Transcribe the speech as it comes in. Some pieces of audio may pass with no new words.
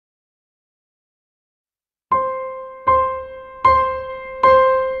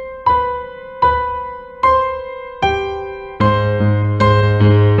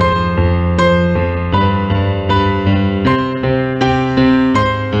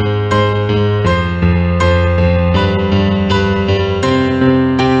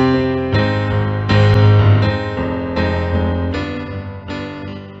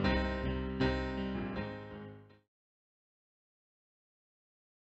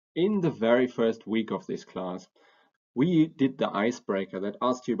In the very first week of this class, we did the icebreaker that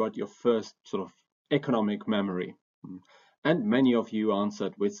asked you about your first sort of economic memory. And many of you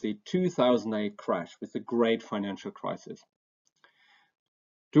answered with the 2008 crash, with the great financial crisis.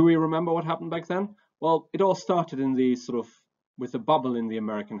 Do we remember what happened back then? Well, it all started in the with a bubble in the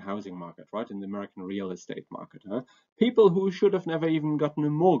American housing market, right? In the American real estate market. People who should have never even gotten a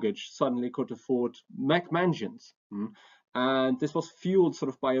mortgage suddenly could afford mansions. And this was fueled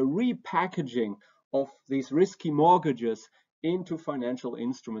by a repackaging of these risky mortgages into financial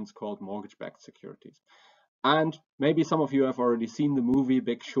instruments called mortgage-backed securities. And maybe some of you have already seen the movie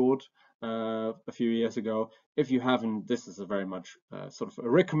Big Short a few years ago. If you haven't, this is a very much a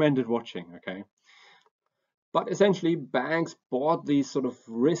recommended watching, okay? But essentially, banks bought these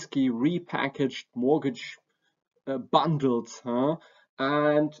risky repackaged mortgage bundles,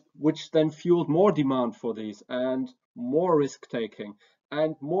 and which then fueled more demand for these and more risk taking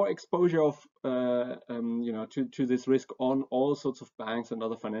and more exposure of to this risk on all sorts of banks and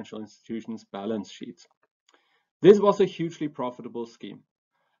other financial institutions' balance sheets. This was a hugely profitable scheme,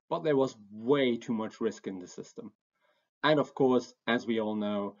 but there was way too much risk in the system. And of course, as we all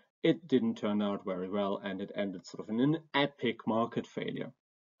know, it didn't turn out very well, and it ended in an epic market failure.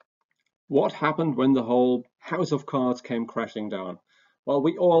 What happened when the whole house of cards came crashing down? Well,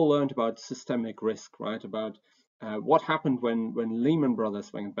 we all learned about systemic risk, right? About what happened when Lehman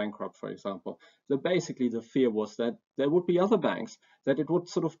Brothers went bankrupt, for example. Basically, the fear was that there would be other banks, that it would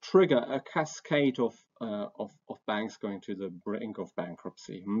trigger a cascade of banks going to the brink of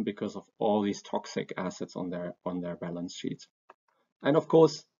bankruptcy because of all these toxic assets on their balance sheets. And of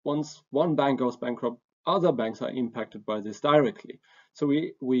course, once one bank goes bankrupt, other banks are impacted by this directly. So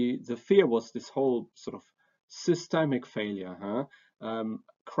the fear was this whole systemic failure,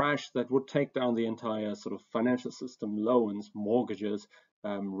 crash that would take down the entire financial system, loans, mortgages,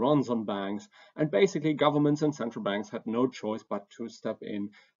 runs on banks, and basically governments and central banks had no choice but to step in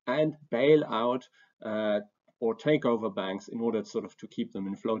and bail out or take over banks in order to keep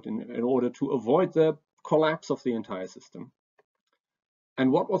them afloat, in order to avoid the collapse of the entire system.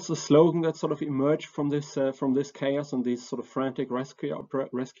 And what was the slogan that emerged from this chaos and these frantic rescue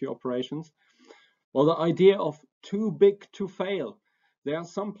operations? Well, the idea of too big to fail. There are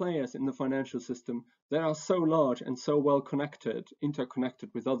some players in the financial system that are so large and so well interconnected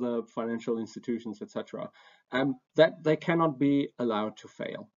with other financial institutions, etc., that they cannot be allowed to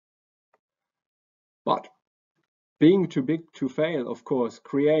fail. But being too big to fail, of course,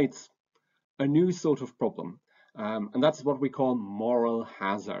 creates a new sort of problem. And that's what we call moral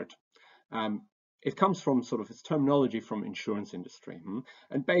hazard. It comes from its terminology from insurance industry.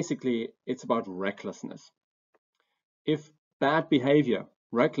 And basically, it's about recklessness. If bad behavior,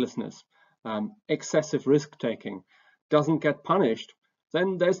 recklessness, excessive risk-taking doesn't get punished,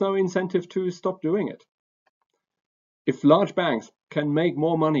 then there's no incentive to stop doing it. If large banks can make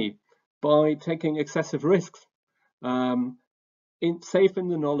more money by taking excessive risks, safe in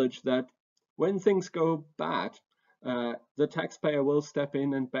the knowledge that when things go bad, the taxpayer will step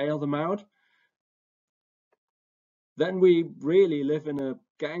in and bail them out, then we really live in a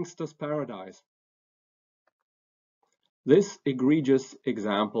gangster's paradise. This egregious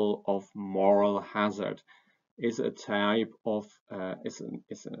example of moral hazard is a type of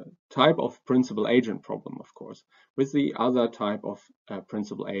principal agent problem, of course, with the other type of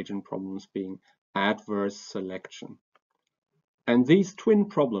principal agent problems being adverse selection. And these twin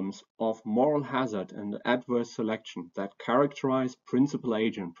problems of moral hazard and adverse selection that characterize principal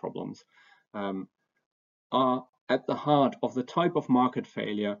agent problems are at the heart of the type of market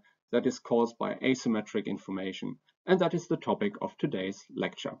failure that is caused by asymmetric information, and that is the topic of today's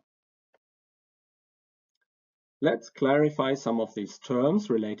lecture. Let's clarify some of these terms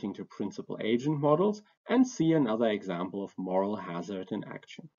relating to principal agent models and see another example of moral hazard in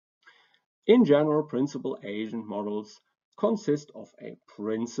action. In general, principal agent models consist of a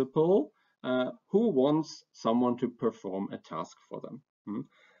principal who wants someone to perform a task for them.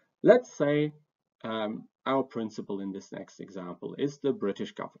 Let's say our principal in this next example is the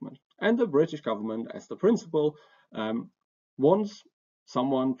British government. And the British government, as the principal, wants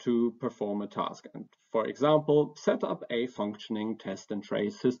someone to perform a task. And for example, set up a functioning test and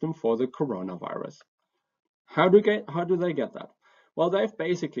trace system for the coronavirus. How do they get that? Well, they have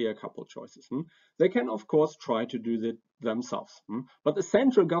basically a couple choices. They can, of course, try to do it themselves. But the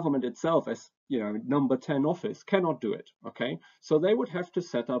central government itself, as number 10 office, cannot do it. Okay, so they would have to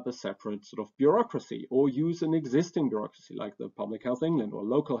set up a separate bureaucracy or use an existing bureaucracy like the Public Health England or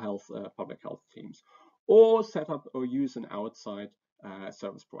local health public health teams, or set up or use an outside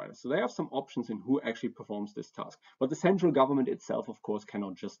service provider. So they have some options in who actually performs this task. But the central government itself, of course,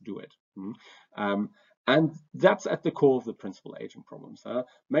 cannot just do it. And that's at the core of the principal agent problems. A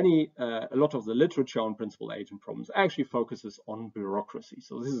lot of the literature on principal agent problems actually focuses on bureaucracy.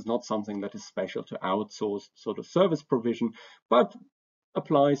 So this is not something that is special to outsourced sort of service provision, but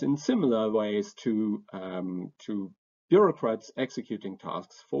applies in similar ways to bureaucrats executing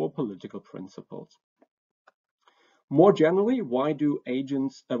tasks for political principles. More generally, why do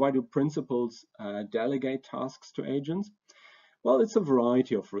principals delegate tasks to agents? Well, it's a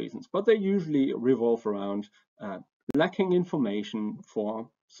variety of reasons, but they usually revolve around lacking information for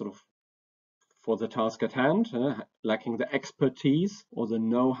the task at hand, lacking the expertise or the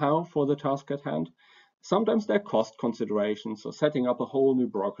know-how for the task at hand. Sometimes there are cost considerations, so setting up a whole new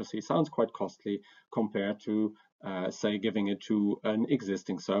bureaucracy sounds quite costly compared to, say, giving it to an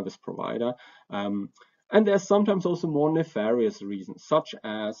existing service provider. And there's sometimes also more nefarious reasons, such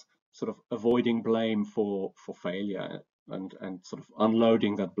as sort of avoiding blame for failure and sort of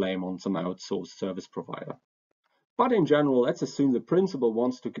unloading that blame on some outsourced service provider. But in general, let's assume the principal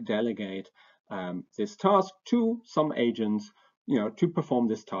wants to delegate this task to some agents, to perform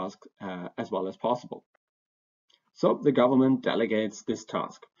this task as well as possible. So the government delegates this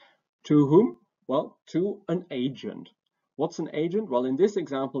task. To whom? Well, to an agent. What's an agent? Well, in this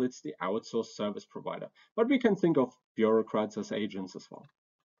example, it's the outsourced service provider, but we can think of bureaucrats as agents as well.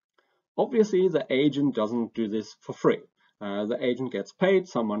 Obviously, the agent doesn't do this for free. The agent gets paid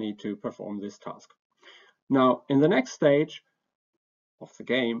some money to perform this task. Now, in the next stage of the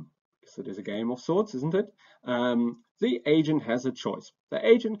game, because it is a game of sorts, isn't it? The agent has a choice. The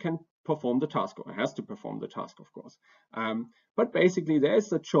agent can perform the task, or has to perform the task, of course. But basically, there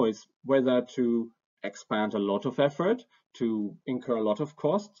is a choice whether to expand a lot of effort, to incur a lot of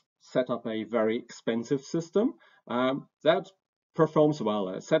costs, set up a very expensive system that performs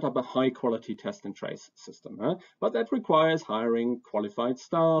well, set up a high quality test and trace system, but that requires hiring qualified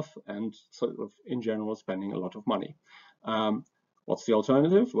staff and sort of in general spending a lot of money. What's the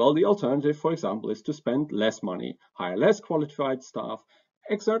alternative? Well, the alternative, for example, is to spend less money, hire less qualified staff,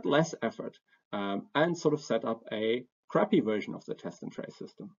 exert less effort, and sort of set up a crappy version of the test and trace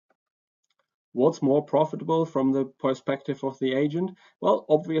system. What's more profitable from the perspective of the agent? Well,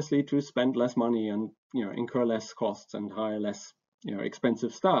 obviously to spend less money and incur less costs and hire less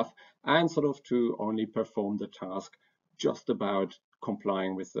expensive staff, and sort of to only perform the task just about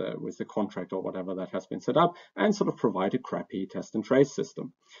complying with the contract or whatever that has been set up, and sort of provide a crappy test and trace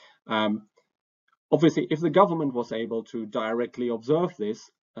system. Obviously, if the government was able to directly observe this,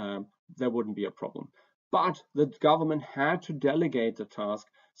 there wouldn't be a problem. But the government had to delegate the task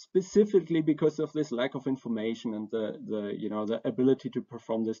specifically because of this lack of information and the ability to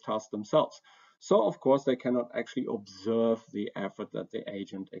perform this task themselves. So of course they cannot actually observe the effort that the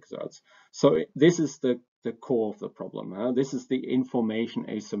agent exerts. So this is the core of the problem. This is the information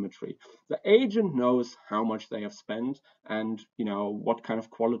asymmetry. The agent knows how much they have spent and what kind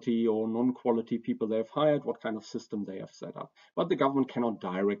of quality or non-quality people they have hired, what kind of system they have set up. But the government cannot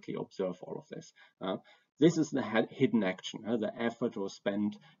directly observe all of this. This is the hidden action. The effort was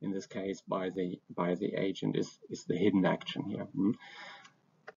spent in this case by the agent is the hidden action here.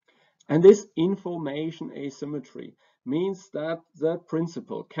 And this information asymmetry means that the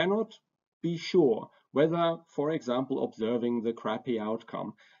principal cannot be sure whether, for example, observing the crappy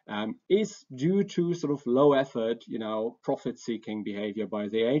outcome is due to sort of low effort, profit-seeking behavior by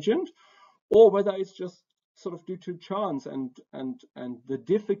the agent, or whether it's just sort of due to chance and the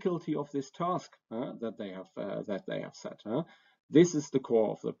difficulty of this task that they have set. This is the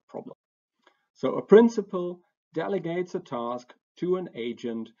core of the problem. So a principal delegates a task to an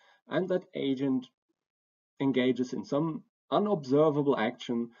agent, and that agent engages in some unobservable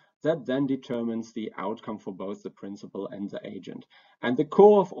action that then determines the outcome for both the principal and the agent. And the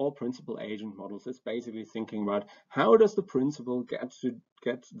core of all principal-agent models is basically thinking about how does the principal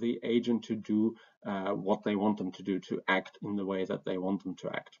get the agent to do what they want them to do, to act in the way that they want them to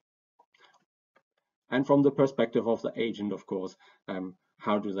act. And from the perspective of the agent, of course,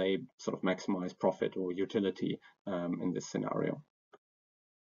 how do they sort of maximize profit or utility in this scenario?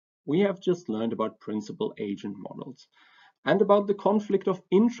 We have just learned about principal-agent models and about the conflict of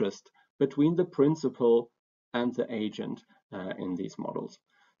interest between the principal and the agent in these models.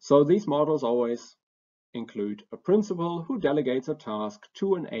 So these models always include a principal who delegates a task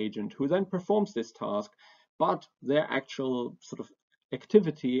to an agent who then performs this task, but their actual sort of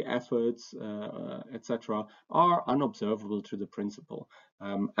activity, efforts, etc. are unobservable to the principal,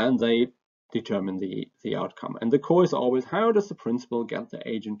 and they determine the outcome. And the core is always, how does the principal get the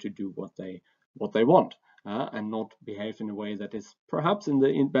agent to do what they want? and not behave in a way that is perhaps in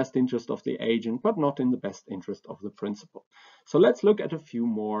the best interest of the agent, but not in the best interest of the principal. So let's look at a few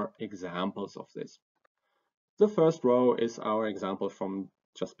more examples of this. The first row is our example from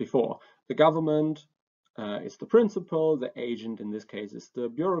just before. The government is the principal, the agent in this case is the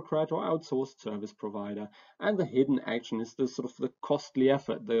bureaucrat or outsourced service provider, and the hidden action is the sort of the costly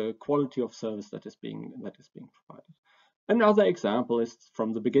effort, the quality of service that is being provided. Another example is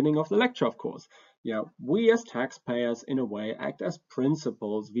from the beginning of the lecture, of course. We as taxpayers, in a way, act as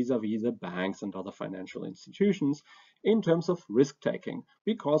principals vis-a-vis the banks and other financial institutions in terms of risk-taking,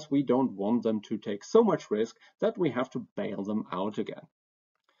 because we don't want them to take so much risk that we have to bail them out again.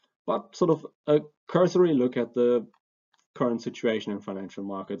 But sort of a cursory look at the current situation in financial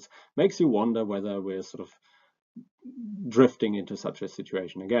markets makes you wonder whether we're sort of drifting into such a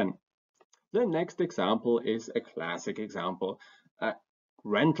situation again. The next example is a classic example,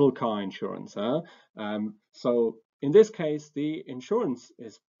 rental car insurance. So in this case, the insurance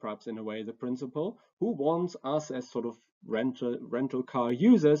is perhaps in a way the principal who wants us as sort of rental car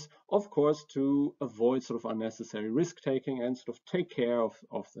users, of course, to avoid sort of unnecessary risk taking and sort of take care of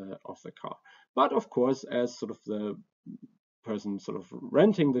the car. But of course, as sort of the person sort of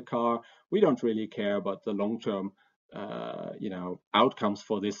renting the car, we don't really care about the long-term outcomes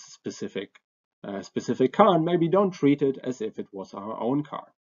for this specific car, and maybe don't treat it as if it was our own car.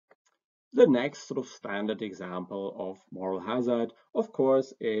 The next sort of standard example of moral hazard, of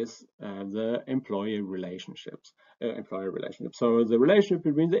course, is the employee relationships. So the relationship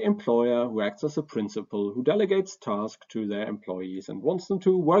between the employer, who acts as a principal, who delegates tasks to their employees and wants them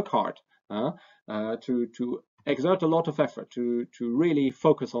to work hard, to exert a lot of effort, to really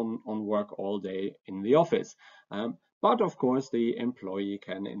focus on work all day in the office. But of course, the employee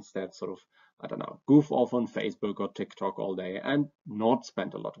can instead sort of, I don't know, goof off on Facebook or TikTok all day and not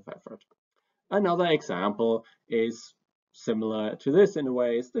spend a lot of effort. Another example is similar to this in a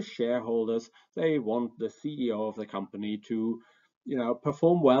way, is the shareholders. They want the CEO of the company to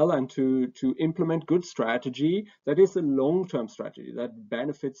perform well and to implement good strategy that is a long-term strategy that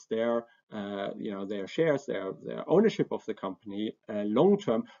benefits their their shares, their ownership of the company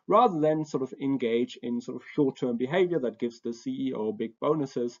long-term, rather than sort of engage in sort of short-term behavior that gives the CEO big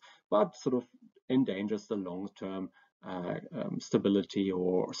bonuses but sort of endangers the long-term stability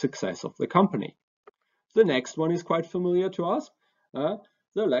or success of the company. The next one is quite familiar to us.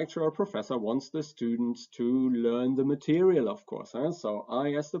 The lecturer or professor wants the students to learn the material, of course. So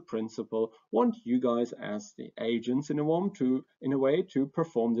I, as the principal, want you guys as the agents in a way to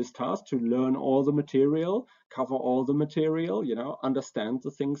perform this task, to learn all the material, cover all the material, understand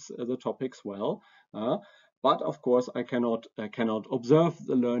the topics well. But of course, I cannot observe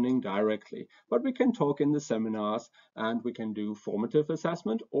the learning directly. But we can talk in the seminars, and we can do formative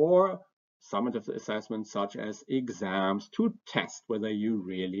assessment or summative assessments such as exams to test whether you're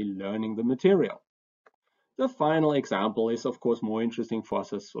really learning the material. The final example is, of course, more interesting for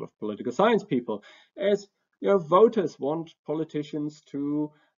us as sort of political science people, as voters want politicians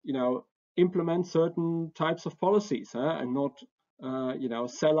to implement certain types of policies and not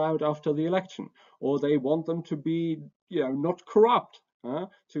sell out after the election, or they want them to be not corrupt,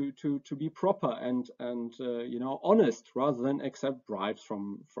 to be proper and honest, rather than accept bribes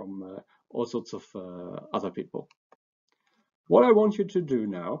from all sorts of other people. What I want you to do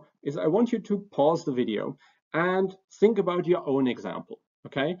now is I want you to pause the video and think about your own example.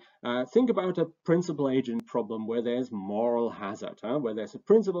 Okay, think about a principal agent problem where there's moral hazard, where there's a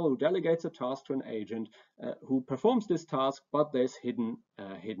principal who delegates a task to an agent who performs this task, but there's hidden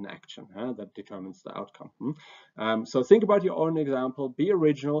action that determines the outcome. So think about your own example, be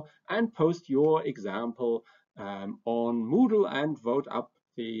original, and post your example on Moodle and vote up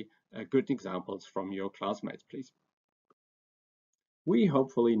the good examples from your classmates, please. We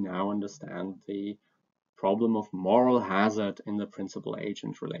hopefully now understand the problem of moral hazard in the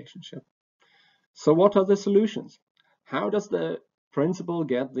principal-agent relationship. So what are the solutions? How does the principal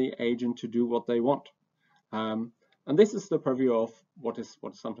get the agent to do what they want? And this is the purview of what is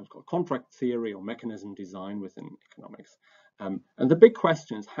sometimes called contract theory or mechanism design within economics. And the big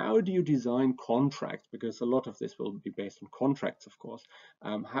question is, how do you design contracts? Because a lot of this will be based on contracts, of course.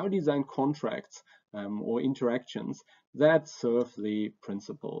 How design contracts or interactions that serve the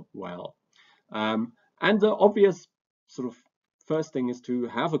principal well? And the obvious sort of first thing is to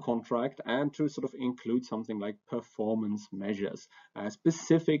have a contract and to sort of include something like performance measures,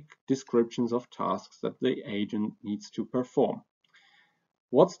 specific descriptions of tasks that the agent needs to perform.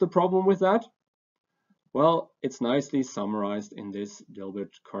 What's the problem with that? Well, it's nicely summarized in this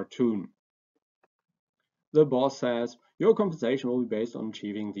Dilbert cartoon. the boss says, your compensation will be based on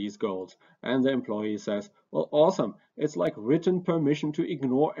achieving these goals. And the employee says, well, awesome. It's like written permission to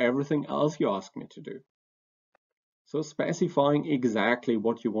ignore everything else you ask me to do. So specifying exactly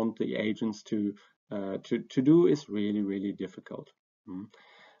what you want the agents to do is really, really difficult.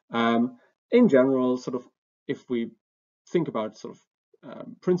 In general, sort of, if we think about sort of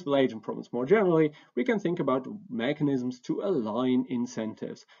principal agent problems more generally, we can think about mechanisms to align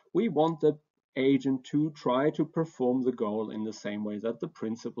incentives. We want the agent to try to perform the goal in the same way that the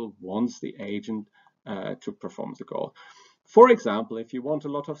principal wants the agent to perform the goal. For example, if you want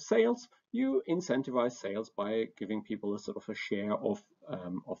a lot of sales, you incentivize sales by giving people a sort of a share of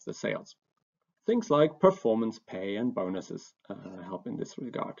the sales. Things like performance pay and bonuses help in this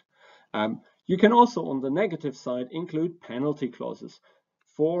regard. You can also, on the negative side, include penalty clauses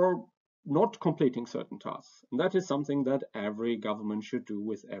for not completing certain tasks. And that is something that every government should do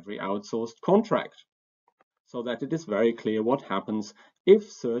with every outsourced contract, so that it is very clear what happens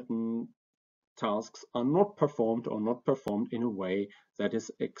if certain tasks are not performed or not performed in a way that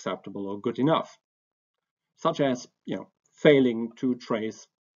is acceptable or good enough, such as, failing to trace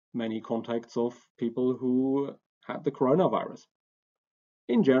many contacts of people who had the coronavirus.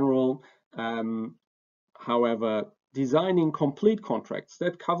 In general, however, designing complete contracts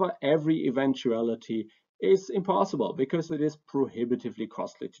that cover every eventuality is impossible because it is prohibitively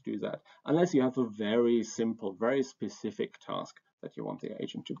costly to do that, unless you have a very simple, very specific task that you want the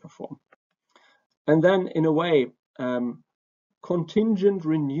agent to perform. And then, in a way, contingent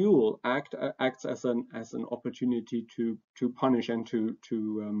renewal acts as an opportunity to punish and to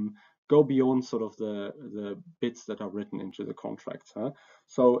go beyond sort of the bits that are written into the contracts.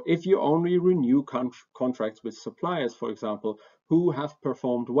 So if you only renew contracts with suppliers, for example, who have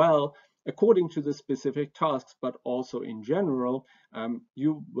performed well according to the specific tasks, but also in general,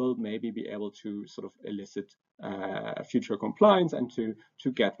 you will maybe be able to sort of elicit future compliance and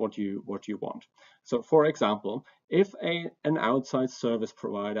to get what you want. So, for example, if an outside service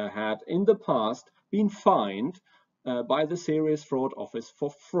provider had in the past been fined by the Serious Fraud Office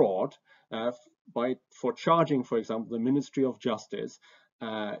for fraud, for charging, for example, the Ministry of Justice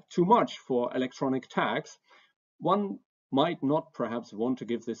too much for electronic tax, one might not perhaps want to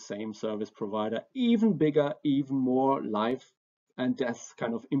give this same service provider even bigger, even more life and death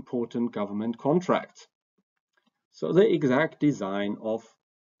kind of important government contracts. So the exact design of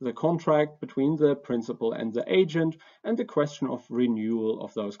the contract between the principal and the agent and the question of renewal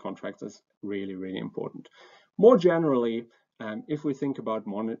of those contracts is really, really important. More generally, if we think about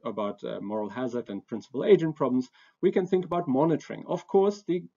moral hazard and principal agent problems, we can think about monitoring. Of course,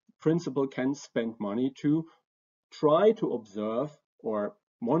 the principal can spend money to try to observe or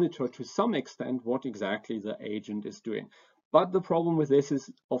monitor to some extent what exactly the agent is doing. But the problem with this is,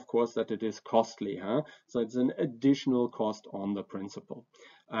 of course, that it is costly. So it's an additional cost on the principal.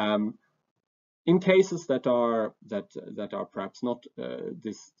 In cases that are perhaps not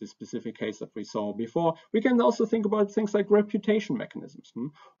this specific case that we saw before, we can also think about things like reputation mechanisms.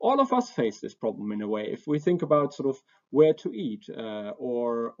 All of us face this problem in a way. If we think about sort of where to eat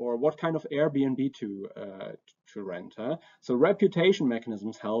or what kind of Airbnb to rent, so reputation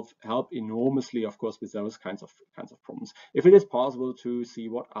mechanisms help enormously, of course, with those kinds of problems. If it is possible to see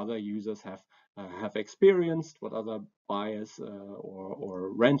what other users have experienced, what other buyers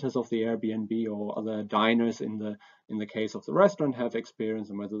or renters of the Airbnb or other diners in the case of the restaurant have experienced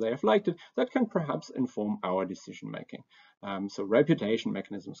and whether they have liked it, that can perhaps inform our decision making. So reputation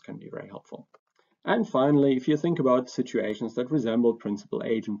mechanisms can be very helpful. And finally, if you think about situations that resemble principal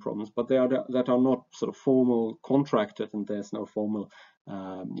agent problems, but that are not sort of formal contracted and there's no formal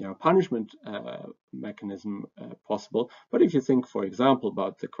punishment mechanism possible. But if you think, for example,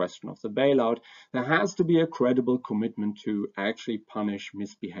 about the question of the bailout, there has to be a credible commitment to actually punish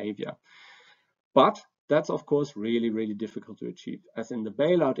misbehavior. But that's, of course, really, really difficult to achieve. As in the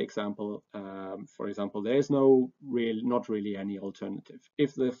bailout example, for example, there is not really any alternative.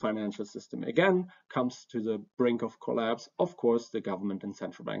 If the financial system again comes to the brink of collapse, of course, the government and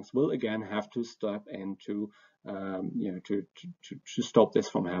central banks will again have to step in to stop this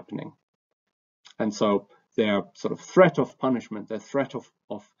from happening. And so their sort of threat of punishment, their threat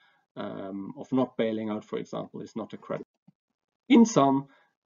of not bailing out, for example, is not a credible. In sum,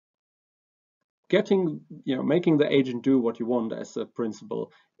 making the agent do what you want as a principal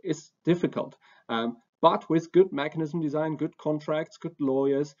is difficult. But with good mechanism design, good contracts, good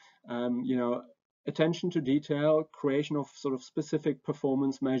lawyers, attention to detail, creation of sort of specific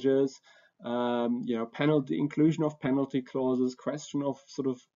performance measures, inclusion of penalty clauses,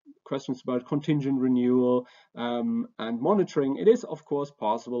 questions about contingent renewal, and monitoring, it is of course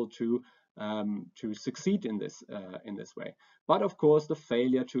possible to to succeed in this way. But of course, the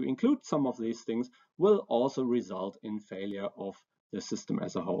failure to include some of these things will also result in failure of the system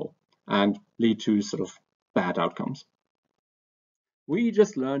as a whole and lead to sort of bad outcomes. We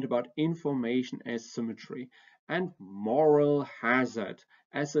just learned about information asymmetry and moral hazard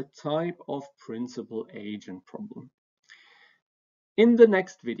as a type of principal agent problem. In the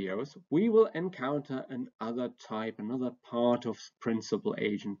next videos, we will encounter another part of principal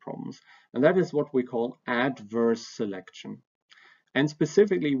agent problems, and that is what we call adverse selection. And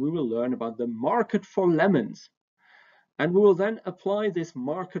specifically, we will learn about the market for lemons. And we will then apply this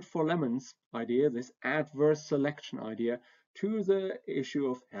market for lemons idea, this adverse selection idea, to the issue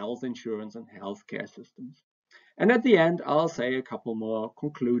of health insurance and healthcare systems. And at the end, I'll say a couple more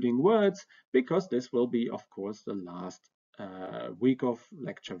concluding words, because this will be, of course, the last week of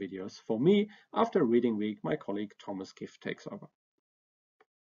lecture videos for me. After reading week, my colleague Thomas Giff takes over.